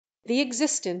The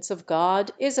existence of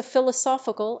God is a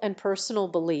philosophical and personal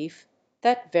belief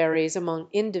that varies among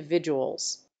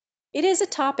individuals. It is a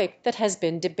topic that has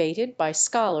been debated by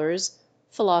scholars,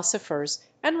 philosophers,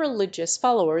 and religious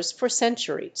followers for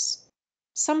centuries.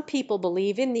 Some people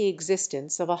believe in the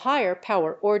existence of a higher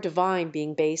power or divine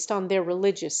being based on their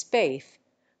religious faith,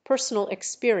 personal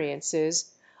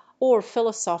experiences, or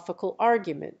philosophical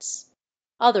arguments.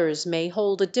 Others may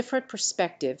hold a different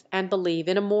perspective and believe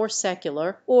in a more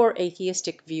secular or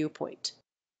atheistic viewpoint.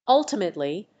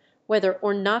 Ultimately, whether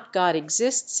or not God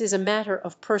exists is a matter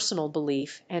of personal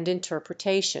belief and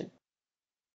interpretation.